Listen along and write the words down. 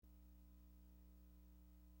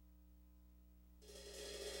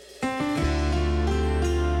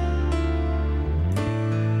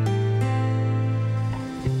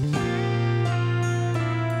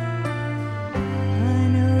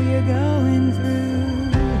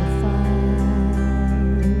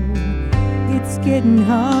getting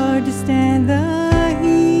hard to stand the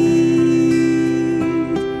heat,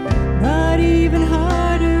 but even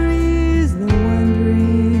harder is the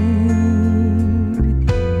wondering,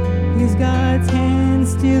 is God's hand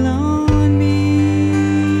still on me?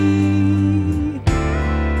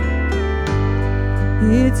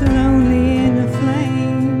 It's lonely in the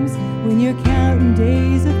flames when you're counting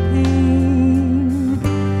days of pain,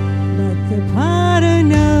 but the potter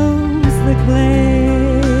knows the clay,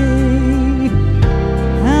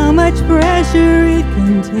 how much pressure it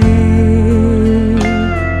can take,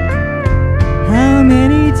 how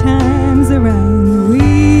many times around the wheel,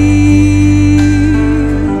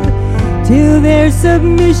 till there's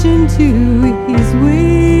submission to his will.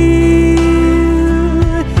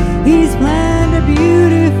 He's planned a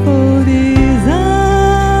beautiful design,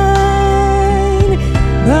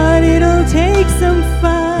 but it'll take some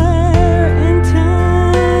fire and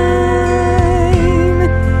time.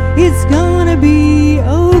 It's gonna be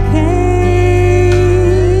okay,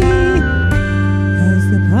 'cause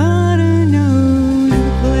the potter knows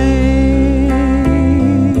the clay.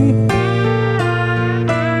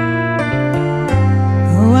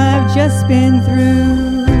 Oh, I've just been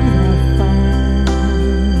through the fire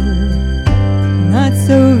not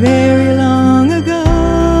so very long ago,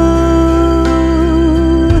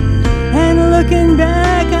 and looking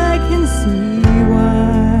back I can see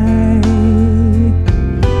why,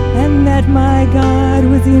 and that my God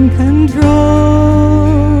was in control.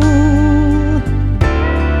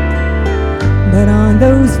 But on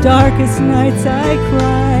those darkest nights I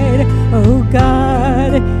cried, oh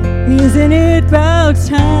God, isn't it about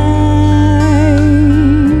time?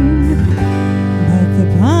 But the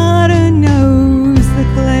potter knows the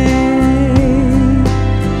clay,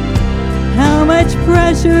 how much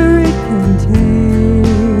pressure it can take,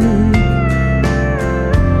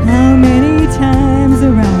 how many times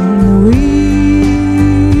around the wheel,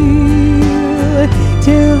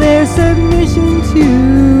 till there's submission to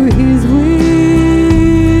his will.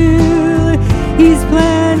 He's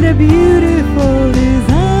planned a beautiful design,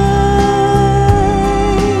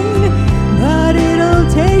 but it'll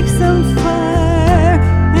take some fire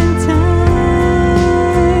and time.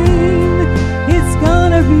 It's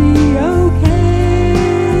gonna be okay,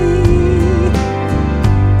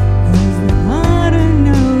 'cause the potter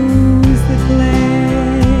knows the clay.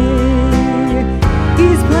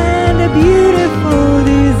 He's planned a beautiful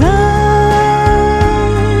design,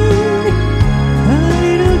 but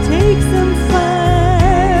it'll take some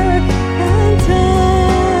fire and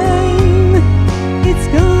time. It's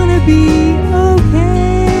gonna be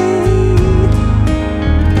okay,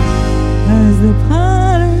 'cause the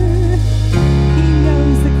potter, he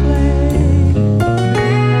knows the clay.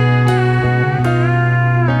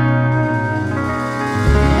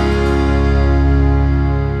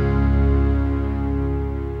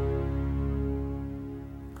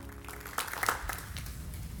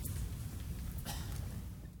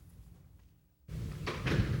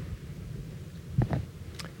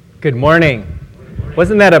 Good morning.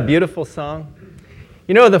 Wasn't that a beautiful song?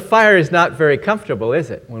 You know, the fire is not very comfortable,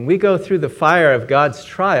 is it? When we go through the fire of God's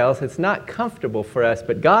trials, it's not comfortable for us,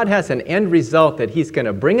 but God has an end result that he's going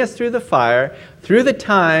to bring us through the fire, through the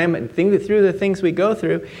time, and through the things we go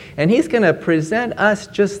through, and he's going to present us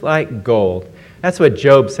just like gold. That's what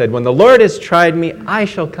Job said. When the Lord has tried me, I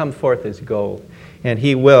shall come forth as gold. And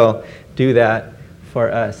he will do that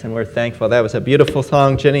for us, and we're thankful. That was a beautiful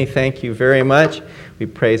song, Jenny. Thank you very much. We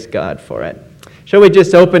praise God for it. Shall we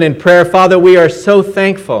just open in prayer? Father, we are so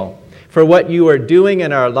thankful for what you are doing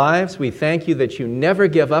in our lives. We thank you that you never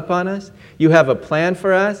give up on us. You have a plan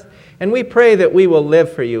for us, and we pray that we will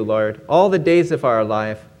live for you, Lord, all the days of our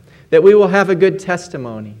life, that we will have a good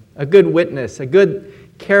testimony, a good witness, a good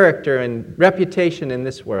character and reputation in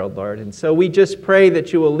this world, Lord. And so we just pray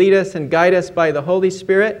that you will lead us and guide us by the Holy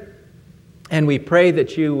Spirit. And we pray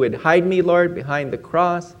that you would hide me, Lord, behind the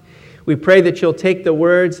cross. We pray that you'll take the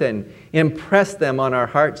words and impress them on our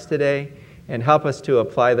hearts today and help us to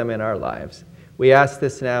apply them in our lives. We ask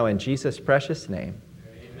this now in Jesus' precious name.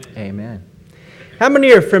 Amen. Amen. How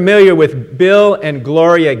many are familiar with Bill and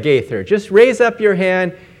Gloria Gaither? Just raise up your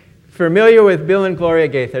hand. Familiar with Bill and Gloria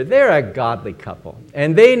Gaither? They're a godly couple.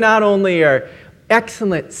 And they not only are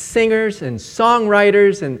excellent singers and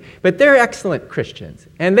songwriters, but they're excellent Christians.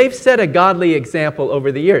 And they've set a godly example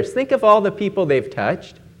over the years. Think of all the people they've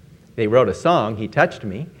touched. They wrote a song, He Touched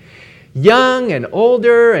Me. Young and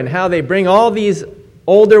older, and how they bring all these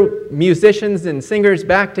older musicians and singers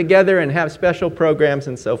back together and have special programs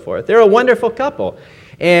and so forth. They're a wonderful couple.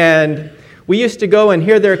 And we used to go and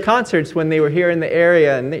hear their concerts when they were here in the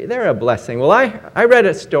area, and they're a blessing. Well, I read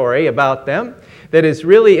a story about them that is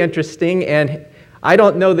really interesting, and I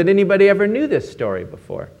don't know that anybody ever knew this story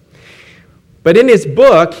before. But in his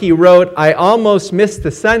book, he wrote, I Almost Missed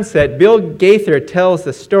the Sunset. Bill Gaither tells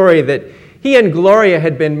the story that he and Gloria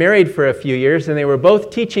had been married for a few years, and they were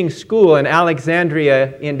both teaching school in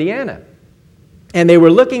Alexandria, Indiana. And they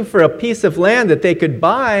were looking for a piece of land that they could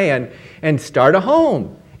buy and start a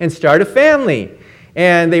home and start a family.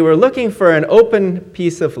 And they were looking for an open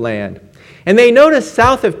piece of land. And they noticed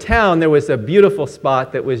south of town there was a beautiful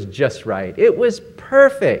spot that was just right. It was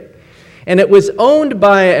perfect. And it was owned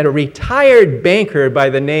by a retired banker by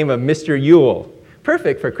the name of Mr. Ewell.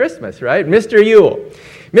 Perfect for Christmas, right? Mr. Ewell.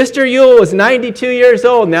 Mr. Ewell was 92 years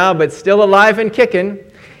old now, but still alive and kicking.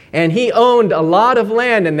 And he owned a lot of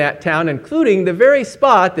land in that town, including the very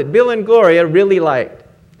spot that Bill and Gloria really liked.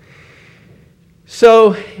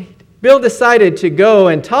 So Bill decided to go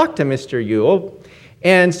and talk to Mr. Ewell.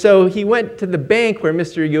 And so he went to the bank where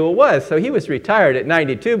Mr. Ewell was. So he was retired at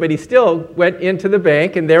 92, but he still went into the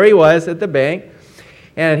bank, and there he was at the bank.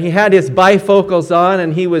 And he had his bifocals on,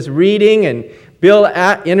 and he was reading, and Bill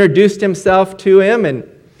introduced himself to him, and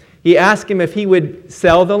he asked him if he would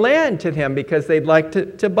sell the land to him because they'd like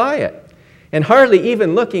to buy it. And hardly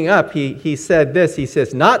even looking up, he said this. He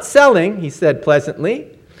says, not selling, he said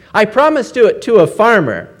pleasantly. I promised it to a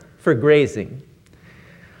farmer for grazing.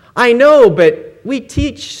 I know, but we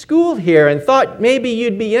teach school here and thought maybe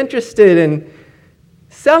you'd be interested in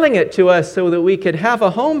selling it to us so that we could have a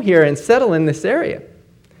home here and settle in this area.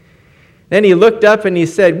 Then he looked up and he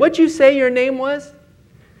said, what'd you say your name was?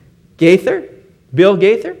 Gaither? Bill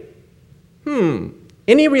Gaither?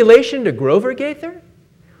 Any relation to Grover Gaither?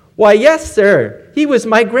 Why, yes, sir. He was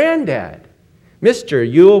my granddad.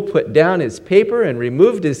 Mr. Ewell put down his paper and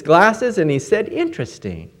removed his glasses, and he said,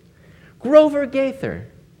 interesting. Grover Gaither.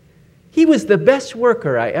 He was the best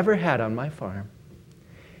worker I ever had on my farm.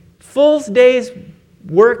 Full day's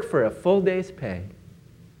work for a full day's pay.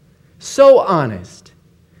 So honest.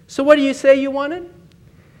 So what do you say you wanted?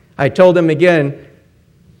 I told him again,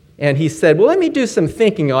 and he said, well, let me do some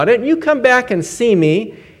thinking on it, and you come back and see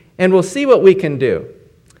me, and we'll see what we can do.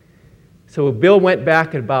 So Bill went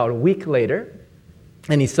back about a week later,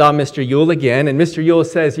 and he saw Mr. Ewell again, and Mr. Ewell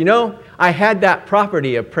says, you know, I had that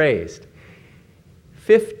property appraised.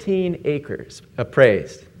 15 acres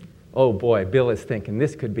appraised. Oh boy, Bill is thinking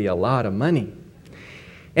this could be a lot of money.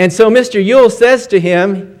 And so Mr. Ewell says to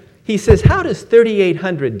him, he says, how does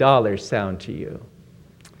 $3,800 sound to you?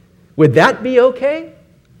 Would that be okay?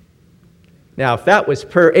 Now, if that was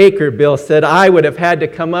per acre, Bill said, I would have had to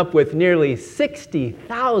come up with nearly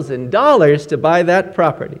 $60,000 to buy that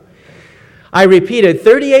property. I repeated,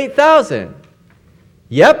 $38,000.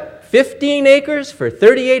 Yep, 15 acres for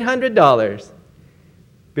 $3,800.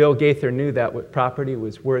 Bill Gaither knew that property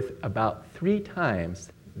was worth about 3 times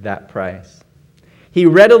that price. He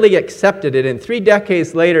readily accepted it, and 3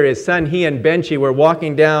 decades later, his son, he and Benji were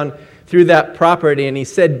walking down through that property, and he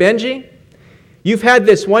said, Benji, you've had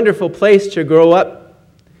this wonderful place to grow up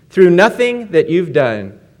through nothing that you've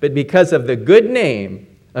done, but because of the good name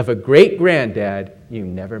of a great-granddad you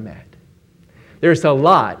never met. There's a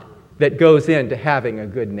lot that goes into having a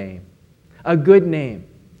good name, a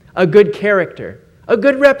good character, a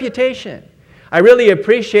good reputation. I really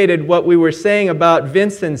appreciated what we were saying about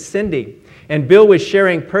Vince and Cindy, and Bill was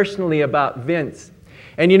sharing personally about Vince.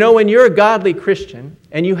 And you know, when you're a godly Christian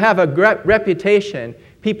and you have a reputation,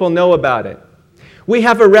 people know about it. We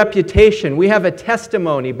have a reputation, we have a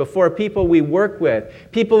testimony before people we work with,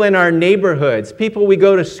 people in our neighborhoods, people we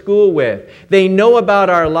go to school with. They know about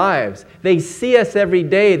our lives. They see us every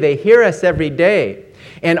day. They hear us every day.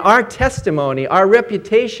 And our testimony, our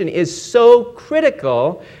reputation is so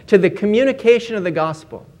critical to the communication of the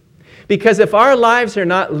gospel. Because if our lives are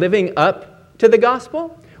not living up to the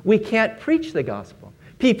gospel, we can't preach the gospel.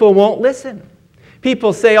 People won't listen.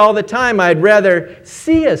 People say all the time, I'd rather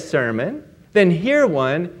see a sermon than hear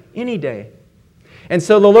one any day. And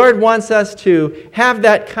so the Lord wants us to have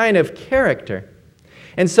that kind of character.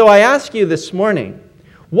 And so I ask you this morning,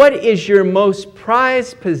 what is your most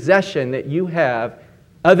prized possession that you have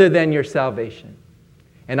other than your salvation?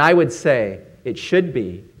 And I would say it should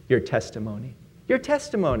be your testimony. Your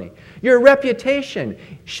testimony. Your reputation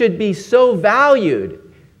should be so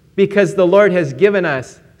valued because the Lord has given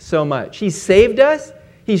us so much. He's saved us.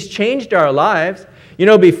 He's changed our lives. You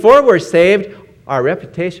know, before we're saved, our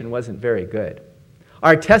reputation wasn't very good.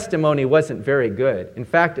 Our testimony wasn't very good. In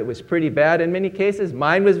fact, it was pretty bad in many cases.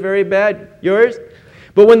 Mine was very bad. Yours?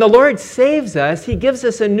 But when the Lord saves us, He gives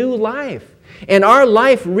us a new life. And our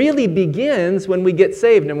life really begins when we get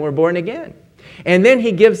saved and we're born again. And then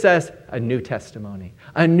He gives us a new testimony,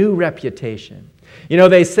 a new reputation. You know,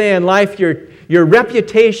 they say in life, your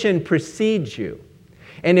reputation precedes you.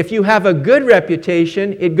 And if you have a good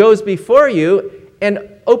reputation, it goes before you and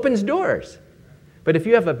opens doors. But if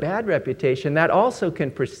you have a bad reputation, that also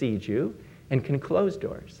can precede you and can close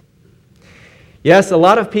doors. Yes, a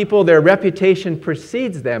lot of people, their reputation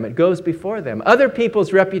precedes them. It goes before them. Other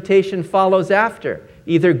people's reputation follows after,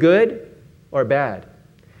 either good or bad.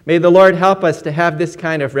 May the Lord help us to have this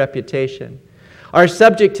kind of reputation. Our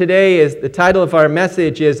subject today is, the title of our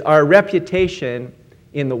message is, Our Reputation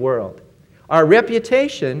in the World. Our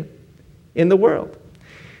reputation in the world.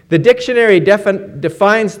 The dictionary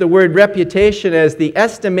defines the word reputation as the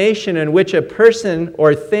estimation in which a person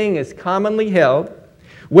or thing is commonly held,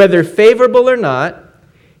 whether favorable or not,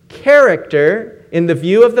 character in the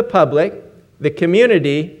view of the public, the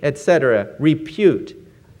community, etc., repute,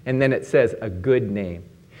 and then it says a good name.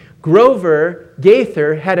 Grover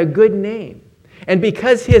Gaither had a good name. And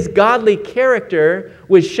because his godly character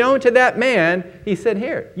was shown to that man, he said,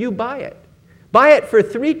 here, you buy it. Buy it for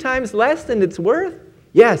 3 times less than it's worth?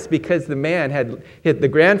 Yes, because the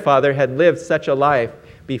grandfather had lived such a life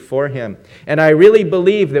before him. And I really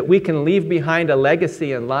believe that we can leave behind a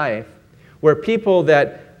legacy in life where people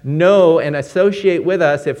that know and associate with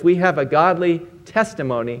us, if we have a godly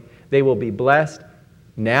testimony, they will be blessed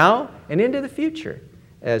now and into the future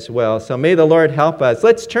as well. So may the Lord help us.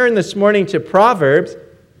 Let's turn this morning to Proverbs,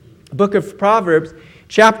 book of Proverbs,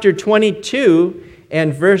 chapter 22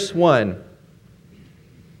 and verse 1.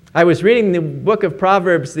 I was reading the book of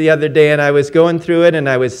Proverbs the other day, and I was going through it, and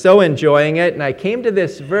I was so enjoying it, and I came to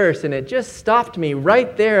this verse, and it just stopped me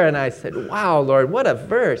right there, and I said, wow, Lord, what a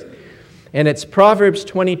verse. And it's Proverbs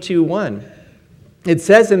 22:1. It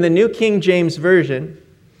says in the New King James Version,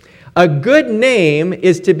 a good name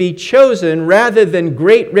is to be chosen rather than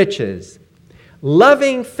great riches,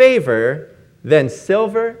 loving favor than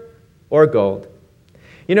silver or gold.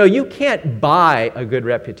 You know, you can't buy a good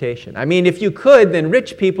reputation. I mean, if you could, then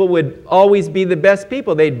rich people would always be the best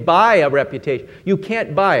people. They'd buy a reputation. You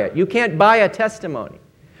can't buy it. You can't buy a testimony.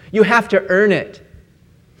 You have to earn it.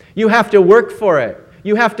 You have to work for it.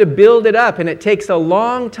 You have to build it up, and it takes a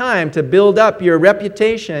long time to build up your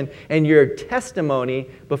reputation and your testimony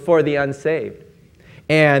before the unsaved.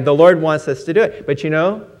 And the Lord wants us to do it. But you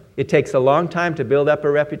know, it takes a long time to build up a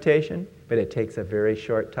reputation, but it takes a very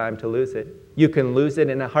short time to lose it. You can lose it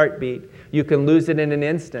in a heartbeat. You can lose it in an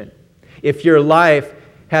instant. If your life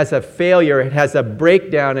has a failure, it has a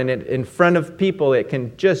breakdown in front of people, it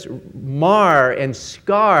can just mar and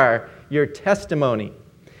scar your testimony.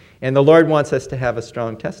 And the Lord wants us to have a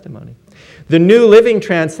strong testimony. The New Living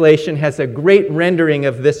Translation has a great rendering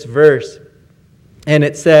of this verse. And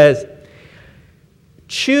it says,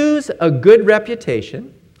 choose a good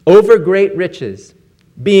reputation over great riches,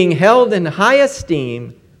 being held in high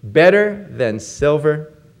esteem, better than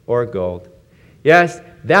silver or gold. Yes,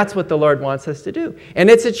 that's what the Lord wants us to do. And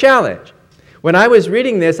it's a challenge. When I was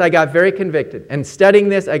reading this, I got very convicted. And studying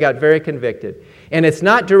this, I got very convicted. And it's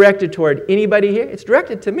not directed toward anybody here. It's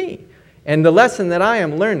directed to me and the lesson that I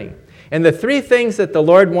am learning. And the 3 things that the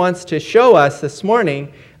Lord wants to show us this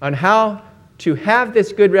morning on how to have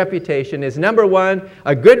this good reputation is, number 1,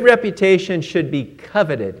 a good reputation should be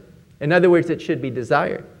coveted. In other words, it should be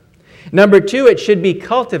desired. Number 2, it should be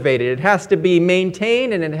cultivated. It has to be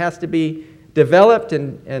maintained, and it has to be developed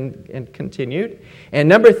and continued. And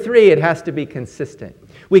number 3, it has to be consistent.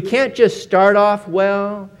 We can't just start off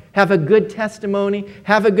well, have a good testimony,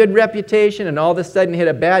 have a good reputation, and all of a sudden hit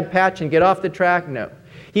a bad patch and get off the track. No.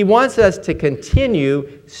 He wants us to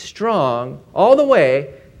continue strong all the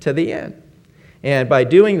way to the end. And by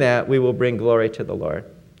doing that, we will bring glory to the Lord.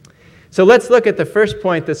 So let's look at the first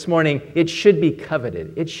point this morning. It should be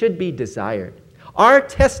coveted. It should be desired. Our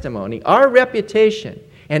testimony, our reputation,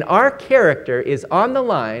 and our character is on the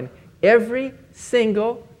line every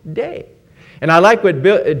single day. And I like what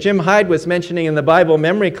Jim Hyde was mentioning in the Bible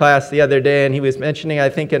memory class the other day, and he was mentioning, I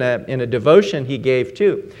think, in a devotion he gave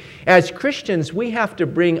too. As Christians, we have to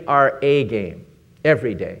bring our A game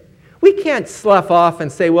every day. We can't slough off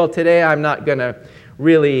and say, well, today I'm not going to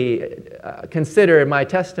really consider my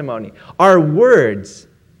testimony. Our words,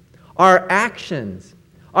 our actions,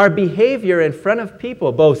 our behavior in front of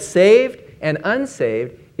people, both saved and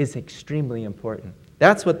unsaved, is extremely important.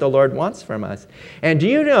 That's what the Lord wants from us. And do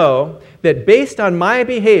you know that based on my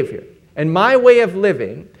behavior and my way of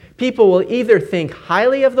living, people will either think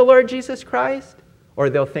highly of the Lord Jesus Christ or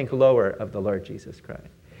they'll think lower of the Lord Jesus Christ.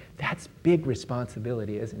 That's big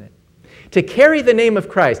responsibility, isn't it? To carry the name of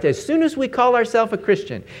Christ, as soon as we call ourselves a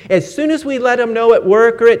Christian, as soon as we let them know at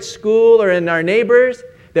work or at school or in our neighbors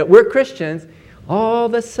that we're Christians, all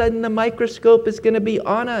of a sudden the microscope is going to be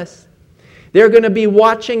on us. They're going to be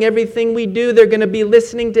watching everything we do. They're going to be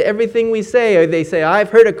listening to everything we say. Or they say, I've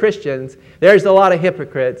heard of Christians. There's a lot of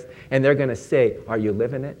hypocrites. And they're going to say, are you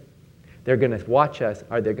living it? They're going to watch us.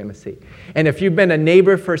 Are they going to see? And if you've been a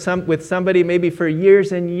neighbor with somebody maybe for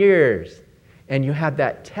years and years, and you have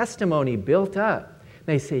that testimony built up,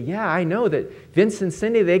 they say, yeah, I know that Vince and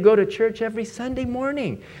Cindy, they go to church every Sunday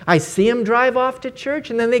morning. I see them drive off to church,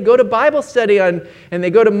 and then they go to Bible study, and they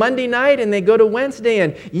go to Monday night, and they go to Wednesday,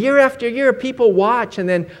 and year after year, people watch, and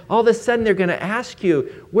then all of a sudden they're going to ask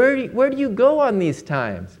you, where do you go on these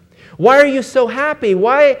times? Why are you so happy?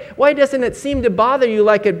 Why doesn't it seem to bother you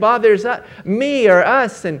like it bothers me or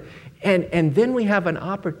us? And then we have an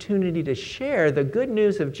opportunity to share the good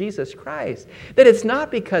news of Jesus Christ, that it's not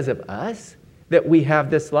because of us that we have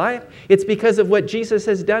this life. It's because of what Jesus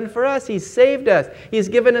has done for us. He's saved us. He's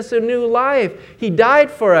given us a new life. He died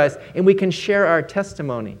for us, and we can share our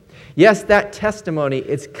testimony. Yes, that testimony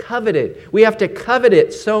is coveted. We have to covet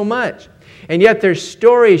it so much. And yet there's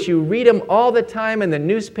stories, you read them all the time in the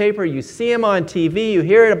newspaper, you see them on TV, you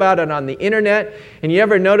hear about it on the internet, and you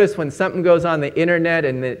ever notice when something goes on the internet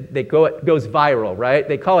and it goes viral, right?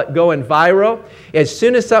 They call it going viral. As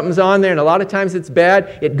soon as something's on there, and a lot of times it's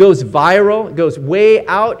bad, it goes viral, it goes way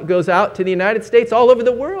out, it goes out to the United States, all over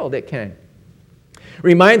the world it can.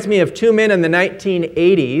 Reminds me of two men in the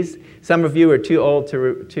 1980s. Some of you are too old,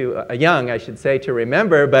 young, I should say, to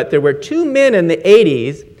remember, but there were two men in the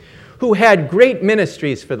 80s who had great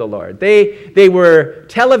ministries for the Lord. They were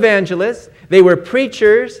televangelists, they were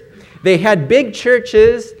preachers, they had big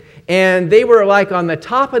churches, and they were like on the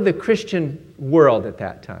top of the Christian world at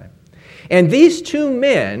that time. And these two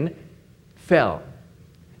men fell.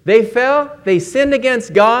 They fell, they sinned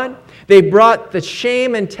against God, they brought the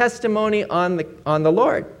shame and testimony on the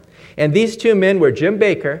Lord. And these two men were Jim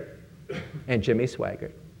Bakker and Jimmy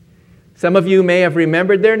Swaggart. Some of you may have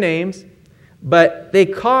remembered their names, but they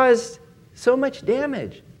caused so much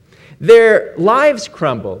damage. Their lives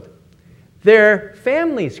crumbled. Their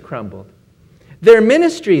families crumbled. Their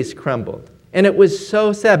ministries crumbled. And it was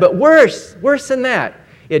so sad. But worse than that,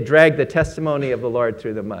 it dragged the testimony of the Lord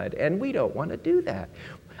through the mud. And we don't want to do that.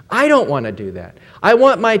 I don't want to do that. I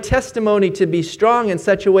want my testimony to be strong in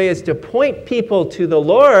such a way as to point people to the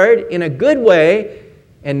Lord in a good way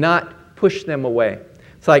and not push them away.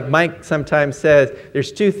 It's like Mike sometimes says,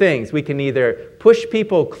 there's two things. We can either push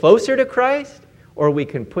people closer to Christ or we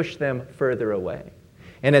can push them further away.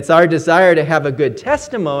 And it's our desire to have a good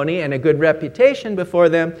testimony and a good reputation before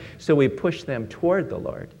them, so we push them toward the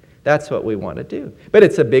Lord. That's what we want to do. But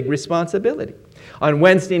it's a big responsibility. On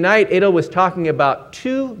Wednesday night, Adel was talking about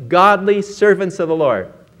two godly servants of the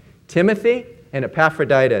Lord, Timothy and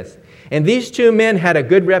Epaphroditus. And these two men had a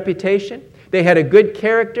good reputation. They had a good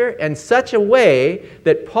character in such a way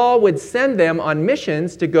that Paul would send them on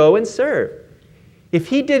missions to go and serve. If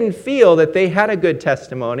he didn't feel that they had a good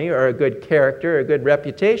testimony or a good character or a good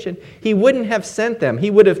reputation, he wouldn't have sent them.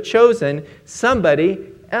 He would have chosen somebody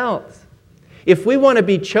else. If we want to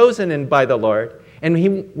be chosen by the Lord and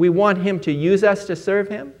we want Him to use us to serve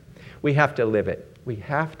Him, we have to live it. We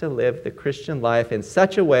have to live the Christian life in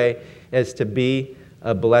such a way as to be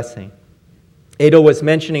a blessing. Adel was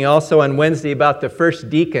mentioning also on Wednesday about the first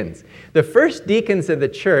deacons. The first deacons of the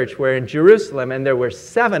church were in Jerusalem, and there were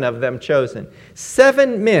 7 of them chosen.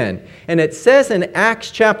 7 men. And it says in Acts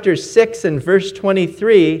chapter 6 and verse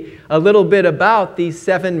 23 a little bit about these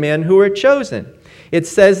 7 men who were chosen. It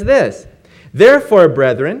says this, "Therefore,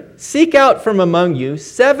 brethren, seek out from among you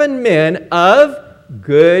 7 men of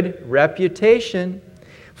good reputation,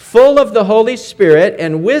 full of the Holy Spirit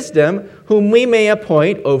and wisdom, whom we may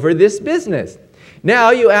appoint over this business."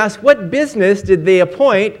 Now you ask, what business did they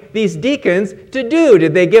appoint these deacons to do?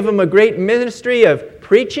 Did they give them a great ministry of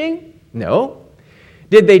preaching? No.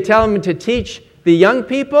 Did they tell them to teach the young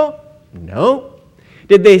people? No.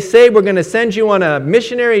 Did they say, we're going to send you on a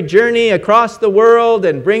missionary journey across the world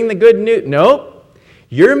and bring the good news? No.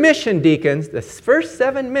 Your mission, deacons, the first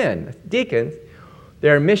 7 men, deacons,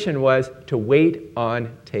 their mission was to wait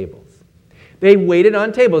on tables. They waited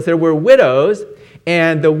on tables. There were widows,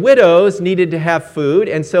 and the widows needed to have food,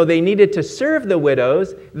 and so they needed to serve the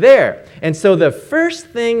widows there. And so the first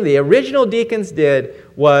thing the original deacons did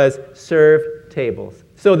was serve tables,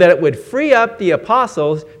 so that it would free up the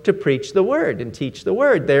apostles to preach the word and teach the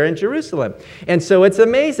word there in Jerusalem. And so it's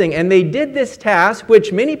amazing. And they did this task,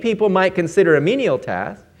 which many people might consider a menial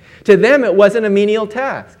task. To them, it wasn't a menial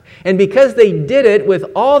task. And because they did it with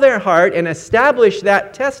all their heart and established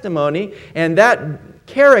that testimony and that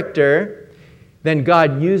character, then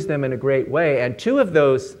God used them in a great way. And 2 of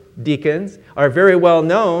those deacons are very well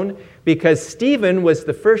known. because Stephen was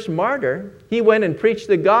the first martyr. He went and preached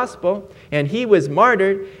the gospel, and he was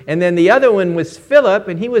martyred. And then the other one was Philip,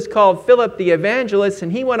 and he was called Philip the evangelist,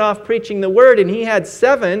 and he went off preaching the word, and he had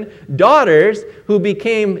 7 daughters who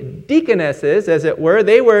became deaconesses, as it were.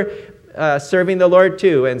 They were serving the Lord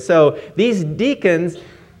too. And so these deacons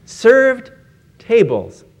served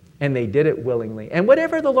tables, and they did it willingly. And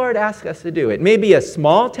whatever the Lord asks us to do, it may be a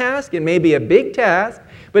small task, it may be a big task,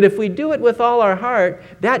 but if we do it with all our heart,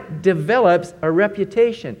 that develops a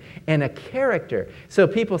reputation and a character. So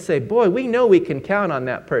people say, boy, we know we can count on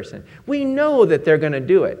that person. We know that they're going to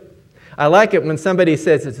do it. I like it when somebody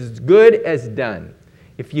says it's as good as done.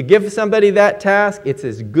 If you give somebody that task, it's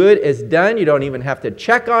as good as done. You don't even have to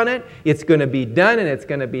check on it. It's going to be done, and it's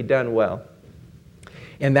going to be done well.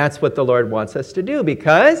 And that's what the Lord wants us to do,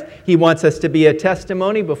 because He wants us to be a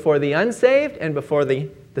testimony before the unsaved and before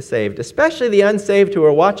the saved, especially the unsaved who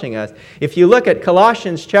are watching us. If you look at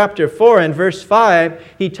Colossians chapter 4 and verse 5,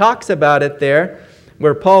 he talks about it there,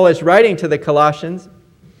 where Paul is writing to the Colossians,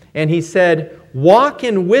 and he said, walk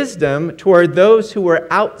in wisdom toward those who are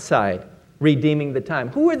outside, redeeming the time.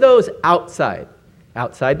 Who are those outside?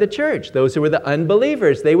 Outside the church. Those who were the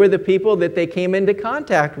unbelievers. They were the people that they came into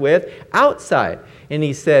contact with outside. And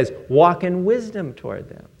he says, walk in wisdom toward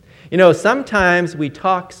them. You know, sometimes we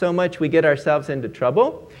talk so much we get ourselves into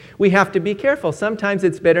trouble. We have to be careful. Sometimes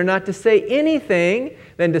it's better not to say anything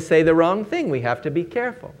than to say the wrong thing. We have to be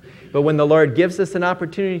careful. But when the Lord gives us an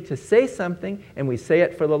opportunity to say something and we say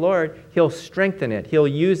it for the Lord, He'll strengthen it. He'll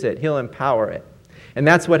use it. He'll empower it. And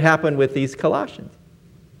that's what happened with these Colossians.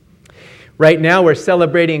 Right now we're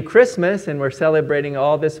celebrating Christmas, and we're celebrating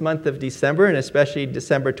all this month of December, and especially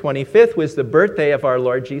December 25th was the birthday of our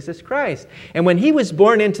Lord Jesus Christ. And when He was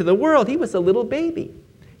born into the world, He was a little baby.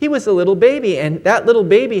 He was a little baby, and that little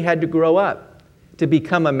baby had to grow up to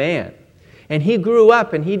become a man. And He grew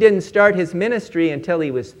up, and He didn't start His ministry until He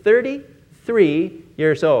was 33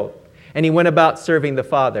 years old. And He went about serving the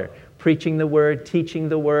Father, preaching the Word, teaching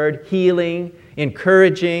the Word, healing,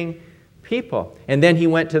 encouraging people. And then He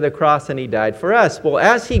went to the cross and He died for us. Well,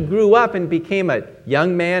 as He grew up and became a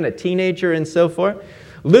young man, a teenager, and so forth,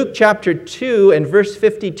 Luke chapter 2 and verse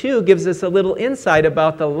 52 gives us a little insight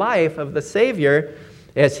about the life of the Savior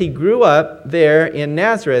as He grew up there in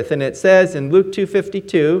Nazareth. And it says in Luke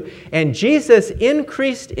 2:52, and Jesus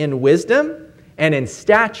increased in wisdom and in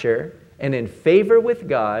stature and in favor with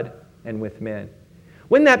God and with men.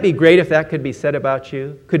 Wouldn't that be great if that could be said about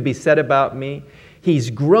you, could be said about me?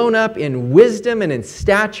 He's grown up in wisdom and in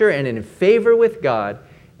stature and in favor with God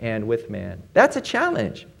and with man. That's a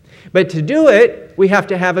challenge. But to do it, we have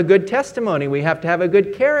to have a good testimony. We have to have a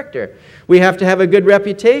good character. We have to have a good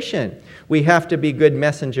reputation. We have to be good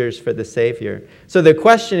messengers for the Savior. So the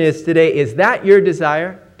question is today, is that your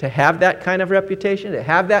desire, to have that kind of reputation, to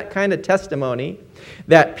have that kind of testimony,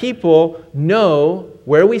 that people know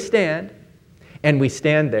where we stand, and we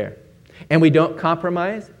stand there, and we don't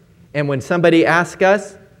compromise? And when somebody asks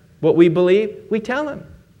us what we believe, we tell them.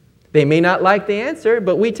 They may not like the answer,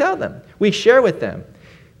 but we tell them. We share with them.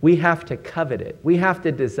 We have to covet it. We have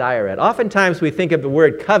to desire it. Oftentimes we think of the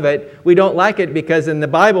word covet. We don't like it because in the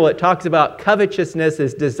Bible it talks about covetousness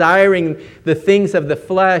as desiring the things of the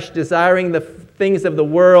flesh, desiring the things of the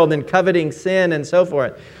world, and coveting sin and so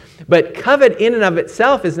forth. But covet in and of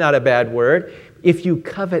itself is not a bad word if you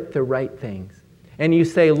covet the right things. And you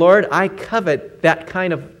say, Lord, I covet that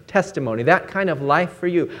kind of testimony, that kind of life for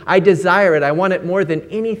you. I desire it. I want it more than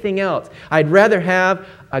anything else. I'd rather have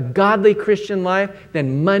a godly Christian life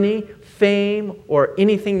than money, fame, or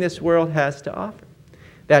anything this world has to offer.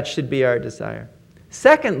 That should be our desire.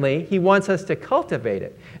 Secondly, He wants us to cultivate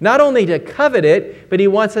it. Not only to covet it, but He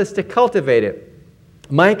wants us to cultivate it.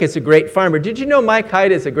 Mike is a great farmer. Did you know Mike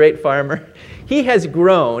Hyde is a great farmer? He has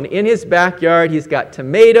grown in his backyard. He's got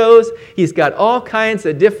tomatoes. He's got all kinds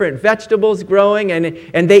of different vegetables growing,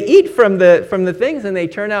 and they eat from the things, and they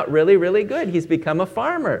turn out really, really good. He's become a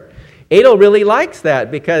farmer. Adel really likes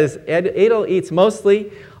that because Adel eats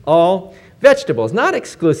mostly all vegetables. Not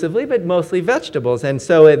exclusively, but mostly vegetables, and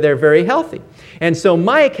so they're very healthy. And so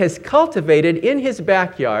Mike has cultivated in his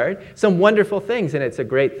backyard some wonderful things, and it's a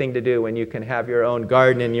great thing to do when you can have your own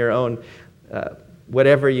garden and your own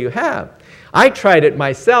whatever you have. I tried it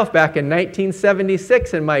myself back in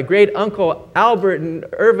 1976 in my great uncle Albert and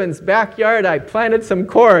Irvin's backyard. I planted some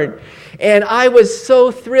corn, and I was so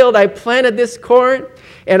thrilled. I planted this corn,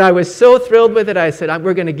 and I was so thrilled with it. I said,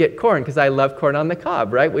 we're going to get corn because I love corn on the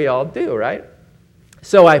cob, right? We all do, right?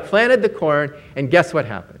 So I planted the corn, and guess what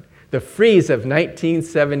happened? The freeze of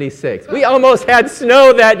 1976. We almost had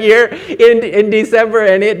snow that year in December,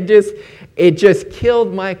 and it it just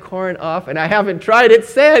killed my corn off, and I haven't tried it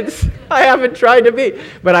since. I haven't tried to be.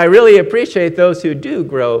 But I really appreciate those who do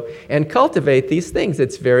grow and cultivate these things.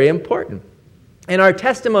 It's very important. And our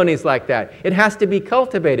testimony is like that. It has to be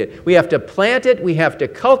cultivated. We have to plant it, we have to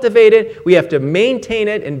cultivate it, we have to maintain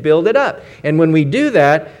it and build it up. And when we do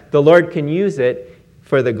that, the Lord can use it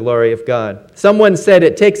for the glory of God. Someone said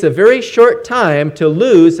it takes a very short time to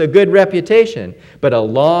lose a good reputation, but a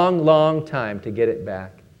long, long time to get it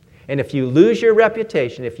back. And if you lose your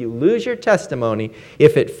reputation, if you lose your testimony,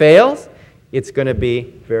 if it fails, it's going to be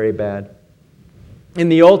very bad. In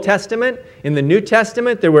the Old Testament, in the New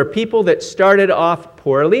Testament, there were people that started off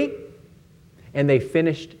poorly, and they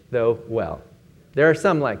finished, though, well. There are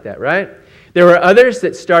some like that, right? There were others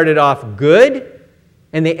that started off good,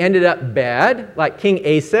 and they ended up bad, like King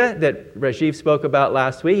Asa that Rajiv spoke about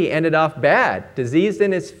last week. He ended off bad, diseased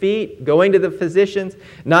in his feet, going to the physicians,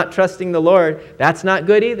 not trusting the Lord. That's not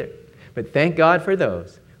good either. But thank God for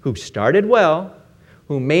those who started well,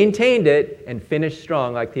 who maintained it and finished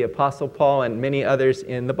strong, like the Apostle Paul and many others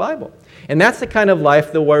in the Bible. And that's the kind of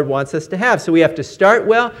life the Lord wants us to have. So we have to start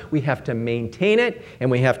well, we have to maintain it,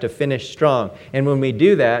 and we have to finish strong. And when we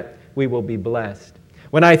do that, we will be blessed.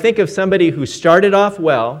 When I think of somebody who started off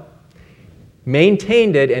well,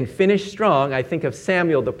 maintained it, and finished strong, I think of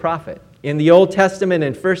Samuel the prophet. In the Old Testament,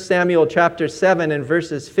 in 1 Samuel chapter 7 and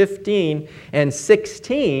verses 15 and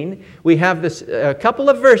 16, we have a couple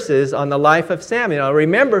of verses on the life of Samuel. Now,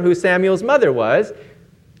 remember who Samuel's mother was.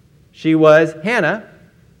 She was Hannah.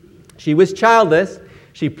 She was childless.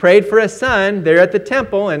 She prayed for a son there at the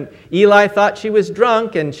temple, and Eli thought she was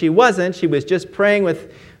drunk, and she wasn't. She was just praying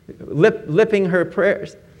with lipping her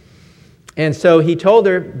prayers. And so he told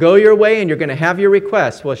her, go your way, and you're going to have your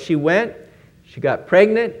request. Well, she went. She got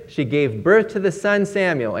pregnant. She gave birth to the son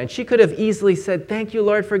Samuel. And she could have easily said, thank you,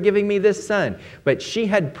 Lord, for giving me this son. But she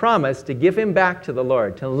had promised to give him back to the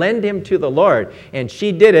Lord, to lend him to the Lord. And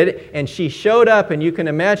she did it, and she showed up, and you can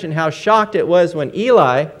imagine how shocked it was when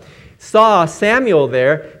Eli saw Samuel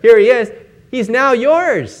there. Here he is. He's now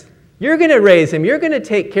yours. You're going to raise him. You're going to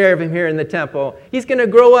take care of him here in the temple. He's going to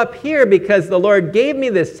grow up here because the Lord gave me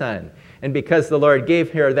this son. And because the Lord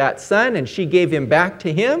gave her that son, and she gave him back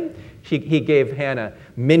to him, he gave Hannah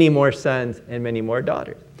many more sons and many more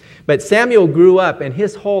daughters. But Samuel grew up, and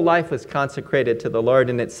his whole life was consecrated to the Lord.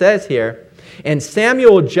 And it says here, and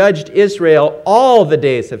Samuel judged Israel all the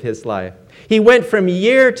days of his life. He went from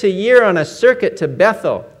year to year on a circuit to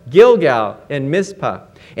Bethel, Gilgal, and Mizpah,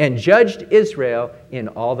 and judged Israel in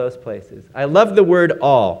all those places. I love the word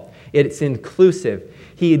all. It's inclusive.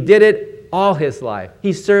 He did it all his life.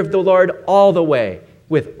 He served the Lord all the way,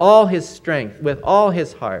 with all his strength, with all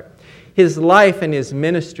his heart. His life and his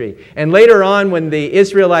ministry. And later on, when the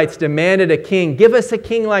Israelites demanded a king, give us a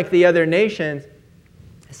king like the other nations,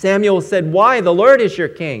 Samuel said, why? The Lord is your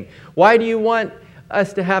king. Why do you want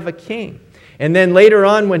us to have a king? And then later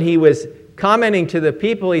on, when he was commenting to the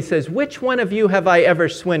people, he says, which one of you have I ever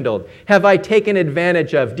swindled? Have I taken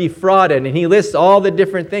advantage of, defrauded? And he lists all the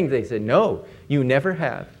different things. They said, no, you never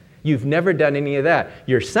have. You've never done any of that.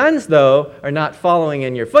 Your sons, though, are not following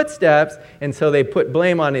in your footsteps, and so they put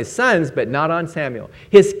blame on his sons, but not on Samuel.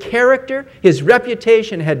 His character, his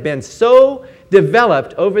reputation had been so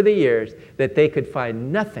developed over the years that they could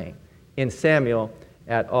find nothing in Samuel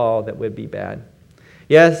at all that would be bad.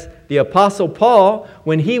 Yes, the Apostle Paul,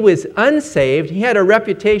 when he was unsaved, he had a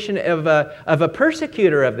reputation of a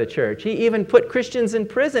persecutor of the church. He even put Christians in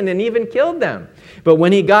prison and even killed them. But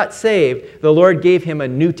when he got saved, the Lord gave him a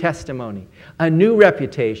new testimony, a new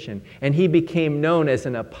reputation, and he became known as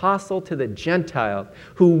an apostle to the Gentiles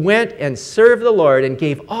who went and served the Lord and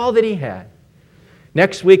gave all that he had.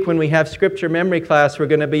 Next week, when we have scripture memory class, we're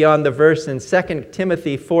going to be on the verse in 2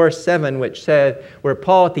 Timothy 4:7, which says, where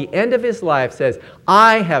Paul at the end of his life says,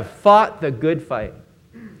 I have fought the good fight.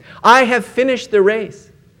 I have finished the race.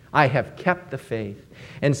 I have kept the faith.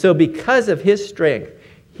 And so because of his strength,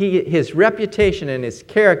 his reputation and his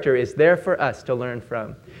character is there for us to learn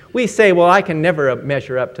from. We say, well, I can never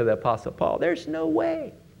measure up to the Apostle Paul. There's no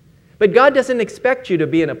way. But God doesn't expect you to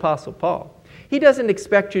be an Apostle Paul. He doesn't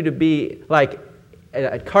expect you to be like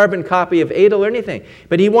a carbon copy of Adel or anything.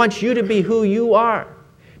 But he wants you to be who you are.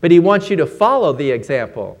 But he wants you to follow the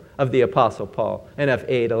example of the Apostle Paul and of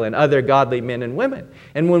Adel and other godly men and women.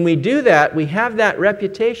 And when we do that, we have that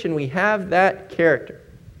reputation, we have that character.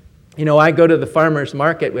 You know, I go to the farmer's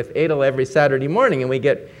market with Adel every Saturday morning, and we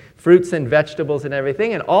get fruits and vegetables and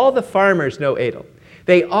everything, and all the farmers know Adel.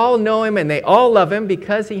 They all know him, and they all love him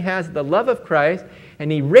because he has the love of Christ, and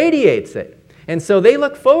he radiates it. And so they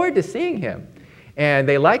look forward to seeing him. And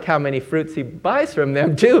they like how many fruits he buys from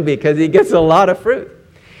them, too, because he gets a lot of fruit.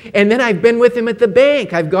 And then I've been with him at the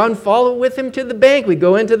bank. I've gone follow with him to the bank. We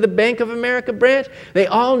go into the Bank of America branch. They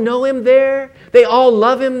all know him there. They all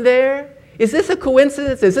love him there. Is this a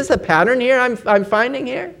coincidence? Is this a pattern here I'm finding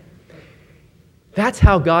here? That's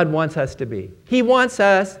how God wants us to be. He wants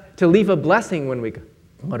us to leave a blessing when we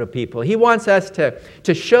go to people. He wants us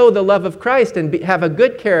to show the love of Christ and have a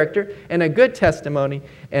good character and a good testimony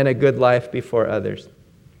and a good life before others.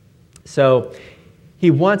 So he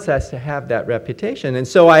wants us to have that reputation. And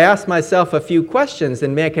so I asked myself a few questions,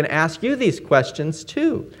 and I can ask you these questions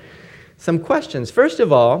too. Some questions. First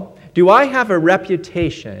of all, do I have a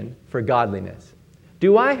reputation for godliness?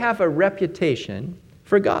 Do I have a reputation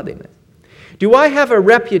for godliness? Do I have a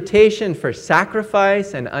reputation for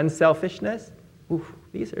sacrifice and unselfishness? Ooh,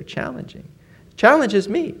 these are challenging. Challenges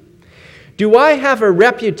me. Do I have a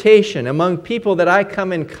reputation among people that I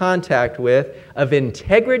come in contact with of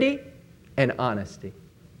integrity and honesty?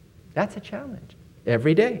 That's a challenge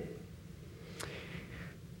every day.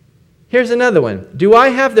 Here's another one. Do I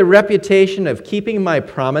have the reputation of keeping my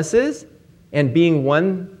promises and being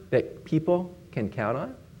one that people can count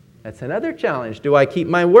on? That's another challenge. Do I keep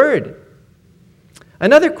my word?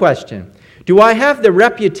 Another question. Do I have the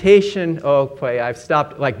reputation, oh boy, I've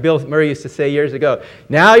stopped, like Bill Murray used to say years ago,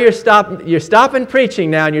 now you're stopping preaching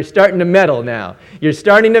now and you're starting to meddle now. You're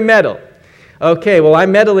starting to meddle. Okay, well,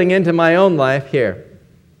 I'm meddling into my own life here.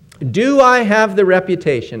 Do I have the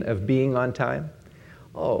reputation of being on time?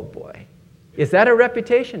 Oh boy. Is that a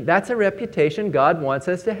reputation? That's a reputation God wants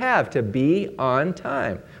us to have, to be on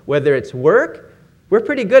time. Whether it's work, we're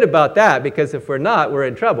pretty good about that, because if we're not, we're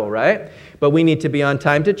in trouble, right? But we need to be on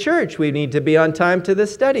time to church. We need to be on time to the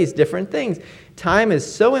studies, different things. Time is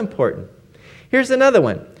so important. Here's another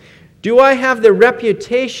one. Do I have the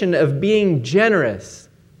reputation of being generous?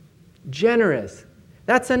 Generous.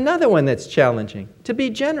 That's another one that's challenging, to be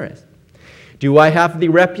generous. Do I have the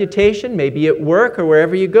reputation, maybe at work or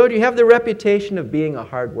wherever you go, do you have the reputation of being a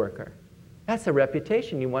hard worker? That's a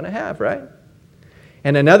reputation you want to have, right?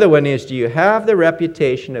 And another one is, do you have the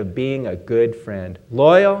reputation of being a good friend?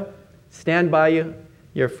 Loyal, stand by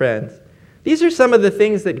your friends. These are some of the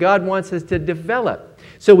things that God wants us to develop.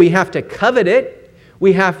 So we have to covet it,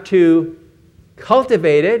 we have to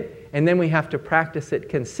cultivate it, and then we have to practice it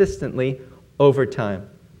consistently over time.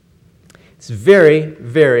 It's very,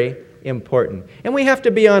 very important. And we have to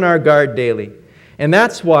be on our guard daily. And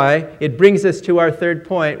that's why it brings us to our third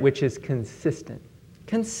point, which is consistent.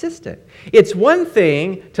 Consistent. It's one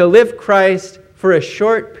thing to live Christ for a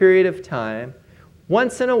short period of time,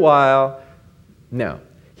 once in a while. No.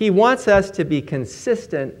 He wants us to be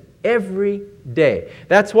consistent every day.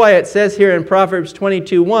 That's why it says here in Proverbs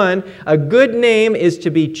 22:1, a good name is to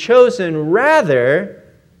be chosen rather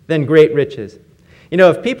than great riches. You know,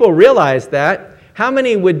 if people realize that, how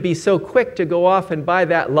many would be so quick to go off and buy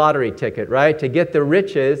that lottery ticket, right? To get the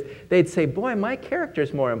riches, they'd say, boy, my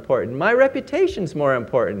character's more important. My reputation's more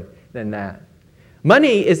important than that.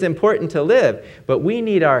 Money is important to live, but we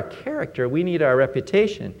need our character, we need our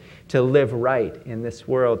reputation to live right in this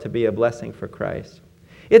world, to be a blessing for Christ.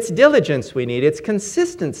 It's diligence we need. It's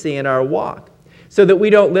consistency in our walk so that we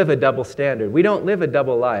don't live a double standard. We don't live a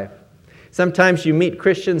double life. Sometimes you meet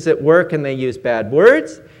Christians at work and they use bad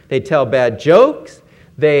words. They tell bad jokes.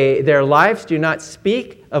 Their lives do not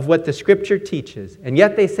speak of what the Scripture teaches. And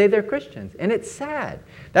yet they say they're Christians. And it's sad.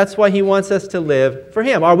 That's why He wants us to live for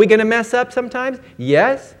Him. Are we going to mess up sometimes?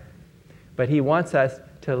 Yes. But He wants us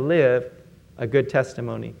to live a good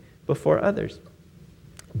testimony before others.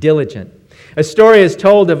 Diligent. A story is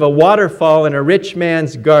told of a waterfall in a rich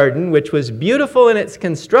man's garden, which was beautiful in its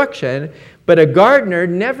construction, but a gardener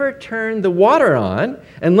never turned the water on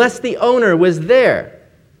unless the owner was there.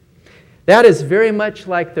 That is very much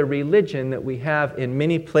like the religion that we have in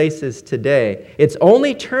many places today. It's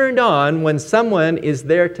only turned on when someone is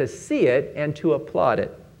there to see it and to applaud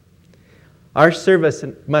it. Our service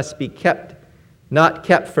must be not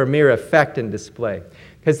kept for mere effect and display.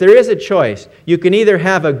 Because there is a choice. You can either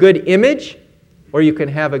have a good image or you can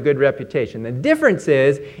have a good reputation. The difference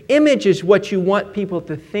is, image is what you want people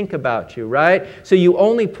to think about you, right? So you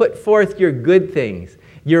only put forth your good things.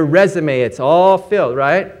 Your resume, it's all filled,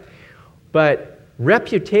 right? But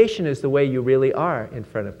reputation is the way you really are in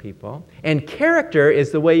front of people. And character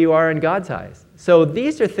is the way you are in God's eyes. So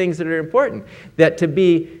these are things that are important. That to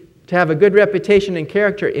have a good reputation and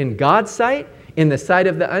character in God's sight, in the sight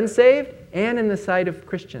of the unsaved, and in the sight of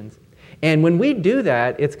Christians. And when we do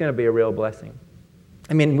that, it's going to be a real blessing.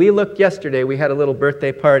 I mean, we looked yesterday, we had a little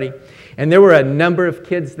birthday party, and there were a number of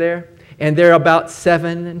kids there. and they're about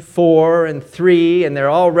 7 and 4 and 3, and they're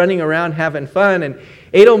all running around having fun. And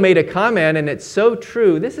Adel made a comment, and it's so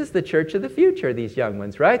true. This is the church of the future, these young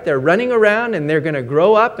ones, right? They're running around, and they're going to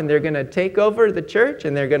grow up, and they're going to take over the church,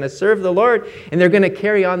 and they're going to serve the Lord, and they're going to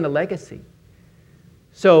carry on the legacy.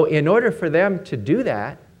 So in order for them to do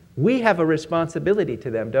that, we have a responsibility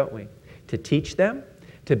to them, don't we? To teach them,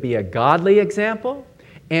 to be a godly example,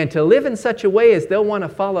 and to live in such a way as they'll want to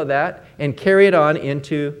follow that and carry it on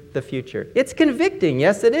into the future. It's convicting,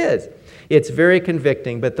 yes it is. It's very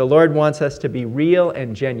convicting, but the Lord wants us to be real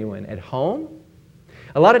and genuine at home.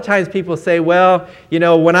 A lot of times people say, well,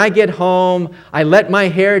 when I get home, I let my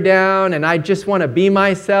hair down and I just want to be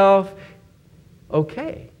myself.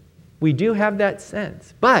 Okay, we do have that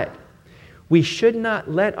sense, but we should not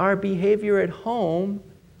let our behavior at home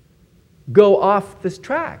go off this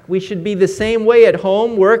track. We should be the same way at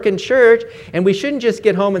home, work, and church, and we shouldn't just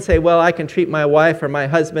get home and say, well, I can treat my wife or my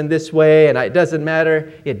husband this way, and it doesn't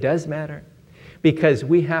matter. It does matter, because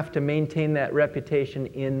we have to maintain that reputation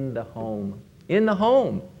in the home. In the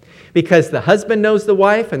home. Because the husband knows the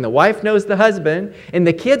wife, and the wife knows the husband, and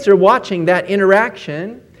the kids are watching that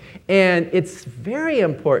interaction, and it's very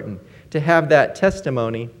important to have that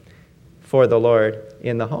testimony for the Lord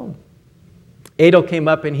in the home. Adel came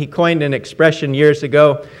up and he coined an expression years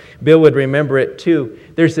ago. Bill would remember it too.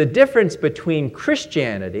 There's a difference between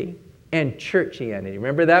Christianity and churchianity.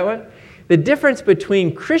 Remember that one? The difference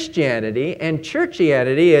between Christianity and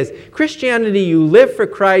churchianity is Christianity, you live for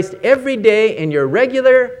Christ every day in your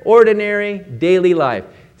regular, ordinary, daily life.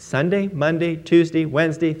 Sunday, Monday, Tuesday,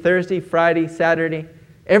 Wednesday, Thursday, Friday, Saturday,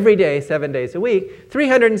 every day, 7 days a week,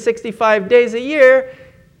 365 days a year,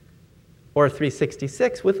 or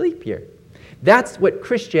 366 with leap year. That's what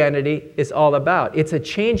Christianity is all about. It's a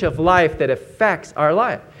change of life that affects our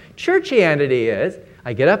life. Churchianity is,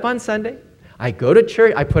 I get up on Sunday, I go to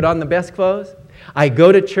church, I put on the best clothes, I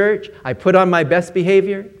go to church, I put on my best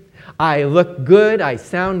behavior, I look good, I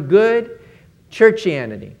sound good.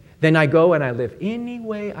 Churchianity. Then I go and I live any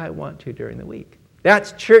way I want to during the week.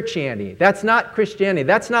 That's churchianity. That's not Christianity.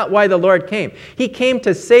 That's not why the Lord came. He came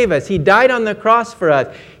to save us. He died on the cross for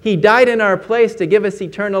us. He died in our place to give us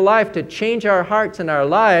eternal life, to change our hearts and our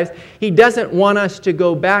lives. He doesn't want us to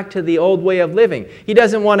go back to the old way of living. He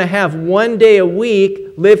doesn't want to have 1 day a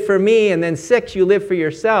week, live for me, and then 6, you live for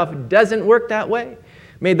yourself. It doesn't work that way.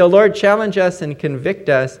 May the Lord challenge us and convict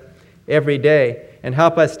us every day and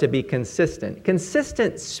help us to be consistent.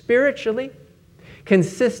 Consistent spiritually,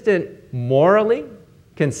 consistent morally,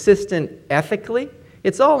 consistent ethically.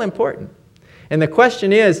 It's all important. And the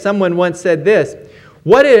question is, someone once said this,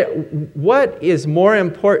 what is more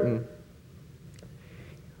important?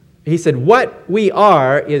 He said, what we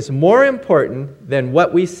are is more important than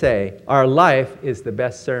what we say. Our life is the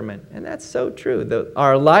best sermon. And that's so true.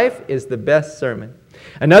 Our life is the best sermon.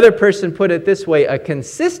 Another person put it this way, a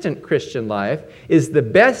consistent Christian life is the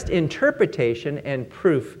best interpretation and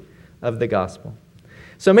proof of the gospel.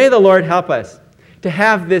 So may the Lord help us to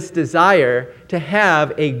have this desire to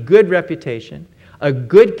have a good reputation, a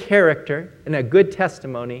good character, and a good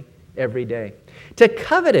testimony every day. To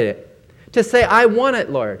covet it, to say, I want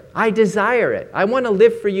it, Lord. I desire it. I want to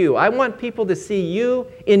live for you. I want people to see you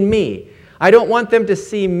in me. I don't want them to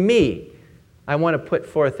see me. I want to put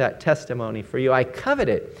forth that testimony for you. I covet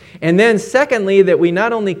it. And then secondly, that we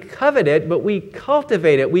not only covet it, but we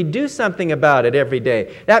cultivate it. We do something about it every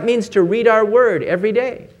day. That means to read our word every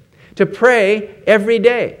day, to pray every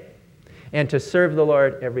day, and to serve the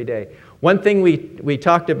Lord every day. One thing we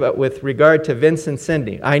talked about with regard to Vince and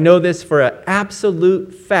Cindy, I know this for an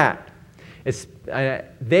absolute fact.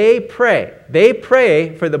 They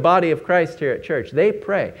pray for the body of Christ here at church. They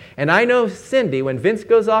pray. And I know Cindy, when Vince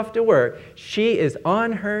goes off to work, she is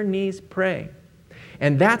on her knees praying.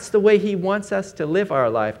 And that's the way he wants us to live our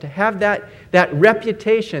life, to have that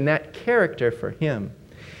reputation, that character for him.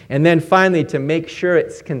 And then finally, to make sure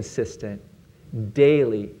it's consistent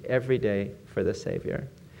daily, every day for the Savior.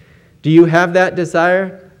 Do you have that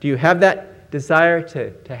desire? Do you have that desire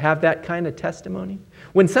to have that kind of testimony?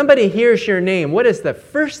 When somebody hears your name, what is the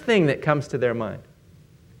first thing that comes to their mind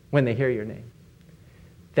when they hear your name?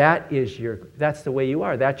 That's the way you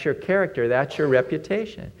are. That's your character. That's your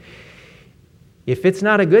reputation. If it's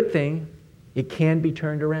not a good thing, it can be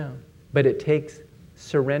turned around. But it takes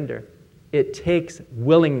surrender. It takes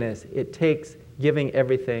willingness. It takes giving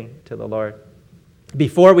everything to the Lord.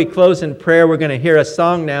 Before we close in prayer, we're going to hear a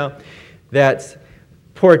song now that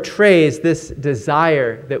portrays this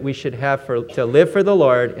desire that we should have to live for the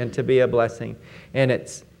Lord and to be a blessing. And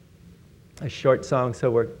it's a short song,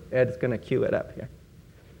 so Ed's going to cue it up here.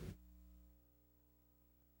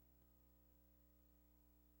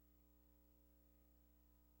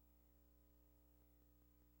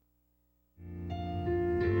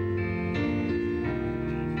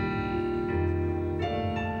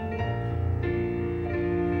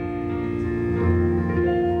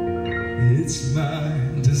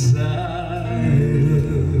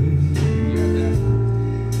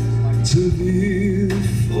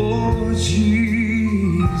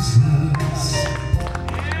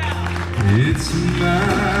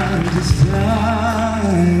 my desire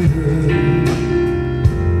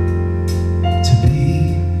to be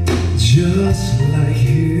just like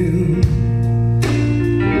Him.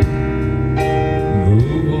 Oh,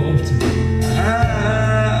 often I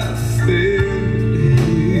failed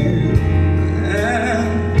Him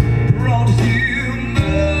and brought Him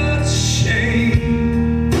much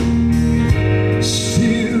shame.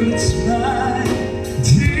 Still, it's my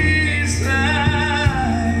desire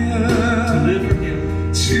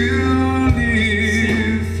to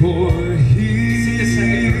live for Him.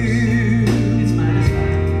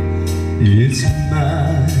 It's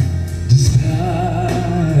my desire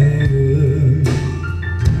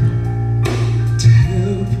to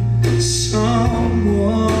help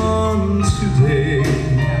someone today,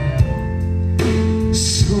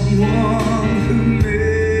 someone who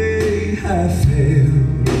may have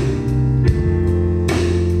failed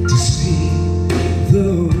to see the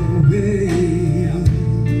way.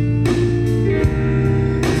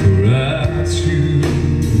 For I too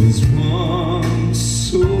was once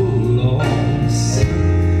so lost,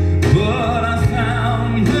 but I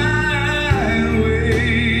found my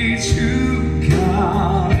way to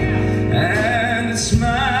God, and it's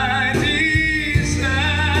my desire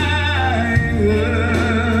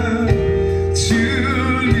to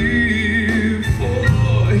live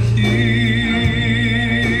for Him.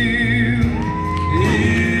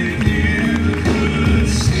 If you could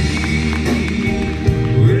see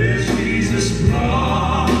where Jesus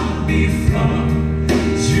brought me from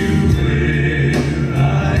to where I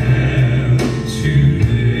am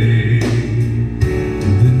today,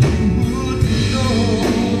 then you would know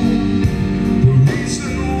the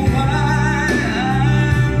reason why I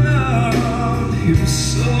love Him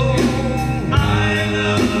so. I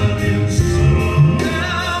love Him so.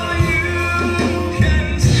 Now you can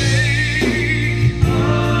take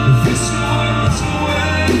this world's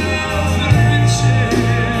wealth and riches.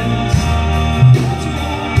 I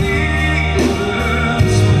don't need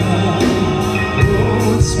words more.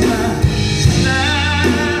 Oh, it's my desire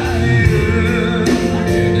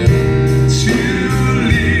to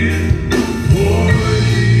live for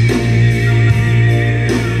Him.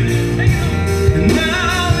 And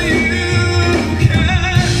now you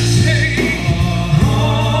can take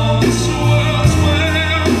all this world's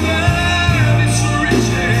wealth and its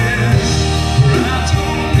riches, for I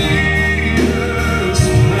don't need a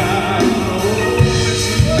smile. Oh, it's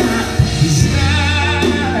my desire.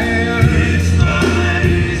 It's my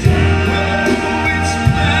desire. Oh, it's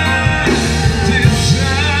my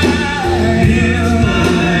desire. It's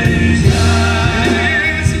my desire.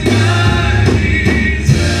 It's my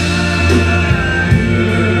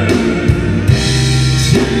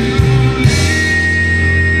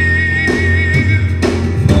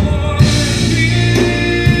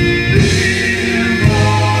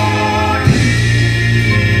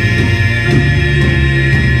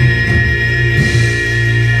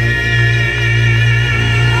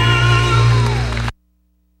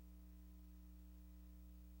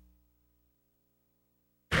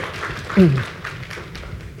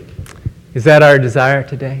Is that our desire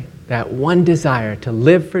today? That one desire to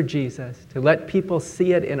live for Jesus, to let people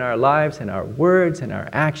see it in our lives, in our words, in our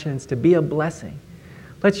actions, to be a blessing.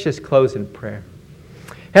 Let's just close in prayer.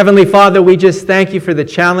 Heavenly Father, we just thank you for the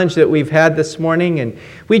challenge that we've had this morning, and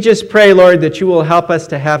we just pray, Lord, that you will help us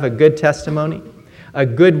to have a good testimony, a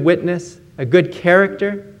good witness, a good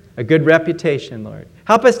character, a good reputation, Lord.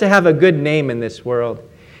 Help us to have a good name in this world,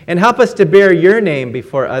 and help us to bear your name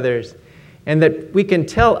before others, and that we can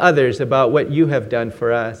tell others about what you have done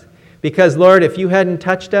for us. Because, Lord, if you hadn't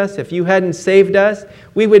touched us, if you hadn't saved us,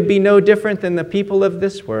 we would be no different than the people of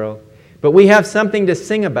this world. But we have something to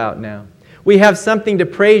sing about now. We have something to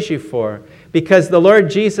praise you for, because the Lord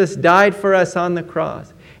Jesus died for us on the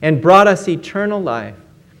cross and brought us eternal life.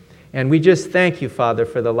 And we just thank you, Father,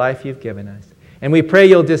 for the life you've given us. And we pray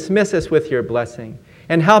you'll dismiss us with your blessing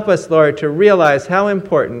and help us, Lord, to realize how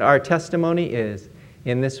important our testimony is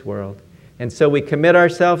in this world. And so we commit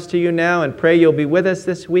ourselves to you now and pray you'll be with us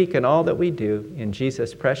this week in all that we do. In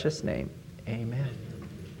Jesus' precious name.